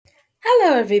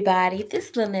Hello, everybody. This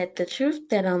is Lynette, the truth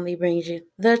that only brings you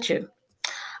the truth.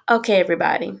 Okay,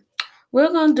 everybody,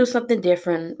 we're going to do something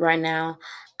different right now.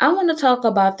 I want to talk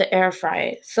about the air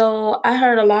fryer. So, I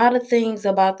heard a lot of things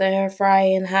about the air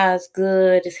fryer and how it's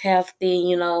good, it's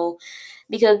healthy,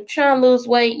 because trying to lose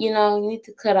weight, you need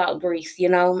to cut out grease, you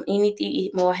need to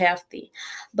eat more healthy.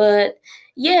 But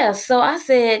yeah, so I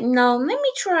said, let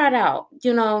me try it out,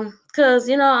 because,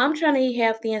 I'm trying to eat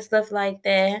healthy and stuff like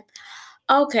that.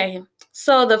 Okay,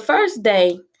 so the first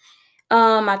day,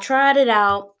 I tried it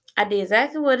out. I did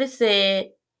exactly what it said.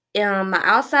 My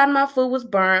outside of my food was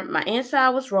burnt. My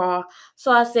inside was raw.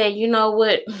 So I said, you know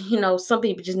what? Some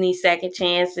people just need second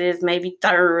chances, maybe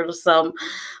third or something.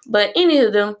 But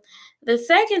anywho, the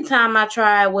second time I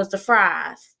tried was the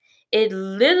fries. It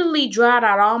literally dried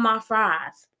out all my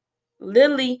fries.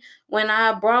 Literally, when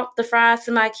I brought the fries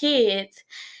to my kids,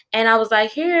 and I was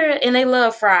like, here, and they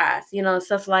love fries,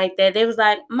 stuff like that. They was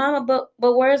like, Mama,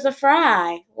 but where's the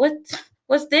fry?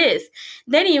 What's this?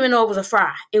 They didn't even know it was a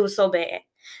fry. It was so bad.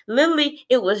 Literally,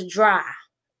 it was dry.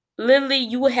 Literally,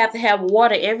 you would have to have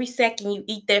water every second you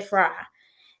eat that fry.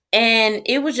 And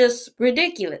it was just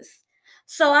ridiculous.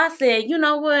 So I said, you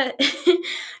know what?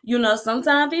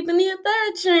 Sometimes people need a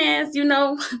third chance,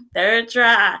 third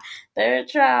try. Third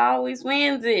try always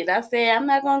wins it. I said, I'm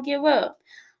not going to give up.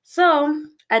 So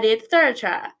I did the third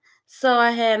try. So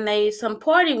I had made some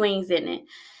party wings in it.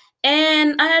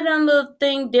 And I had done a little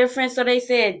thing different. So they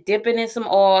said dip it in some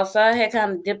oil. So I had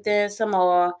kind of dipped it in some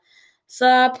oil. So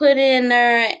I put it in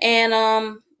there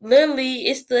and literally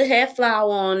it still had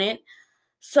flour on it.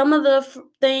 Some of the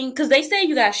thing, because they say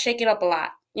you gotta shake it up a lot,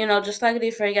 just like it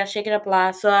is, you gotta shake it up a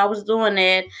lot. So I was doing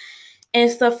that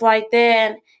and stuff like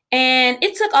that, and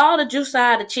it took all the juice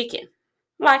out of the chicken.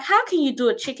 Like, how can you do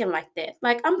a chicken like that?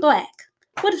 Like, I'm black.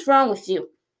 What is wrong with you?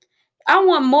 I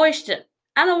want moisture.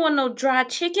 I don't want no dry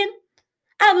chicken.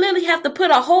 I literally have to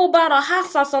put a whole bottle of hot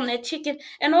sauce on that chicken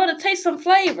in order to taste some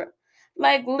flavor.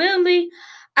 Like, literally,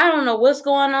 I don't know what's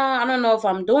going on. I don't know if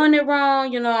I'm doing it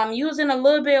wrong. I'm using a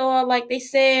little bit of oil, like they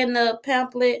say in the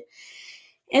pamphlet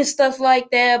and stuff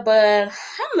like that. But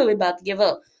I'm really about to give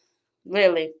up.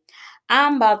 Really.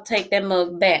 I'm about to take that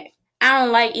mug back. I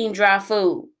don't like eating dry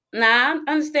food. Now,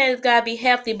 I understand it's got to be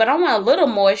healthy, but I want a little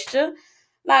moisture.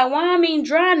 Like, why I mean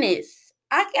dryness?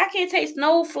 I can't taste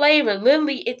no flavor.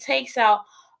 Literally, it takes out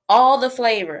all the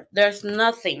flavor. There's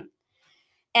nothing.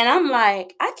 And I'm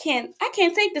like, I can't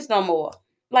take this no more.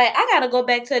 Like, I gotta go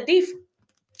back to a deep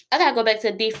I gotta go back to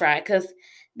a deep fry because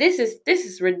this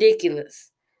is ridiculous.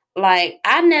 Like,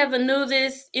 I never knew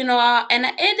this, and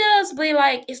it does be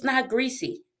like it's not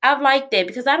greasy. I like that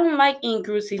because I don't like eating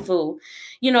greasy food,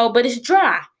 but it's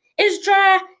dry. It's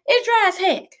dry. It's dry as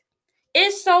heck.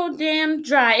 It's so damn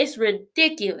dry. It's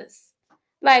ridiculous.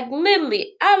 Like,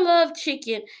 literally, I love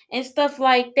chicken and stuff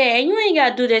like that. And you ain't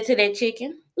gotta do that to that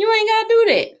chicken. You ain't gotta do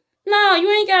that. No, you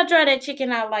ain't gotta dry that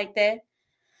chicken out like that.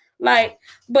 Like,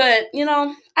 but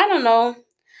I don't know.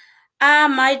 I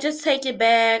might just take it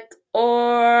back,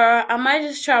 or I might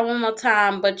just try one more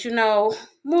time. But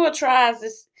more tries,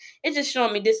 it's just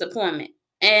showing me disappointment,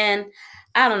 and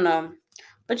I don't know.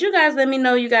 But you guys, let me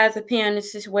know you guys' opinion on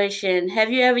this situation.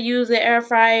 Have you ever used the air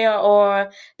fryer,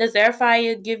 or does the air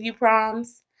fryer give you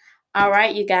problems? All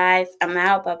right, you guys, I'm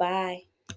out. Bye bye.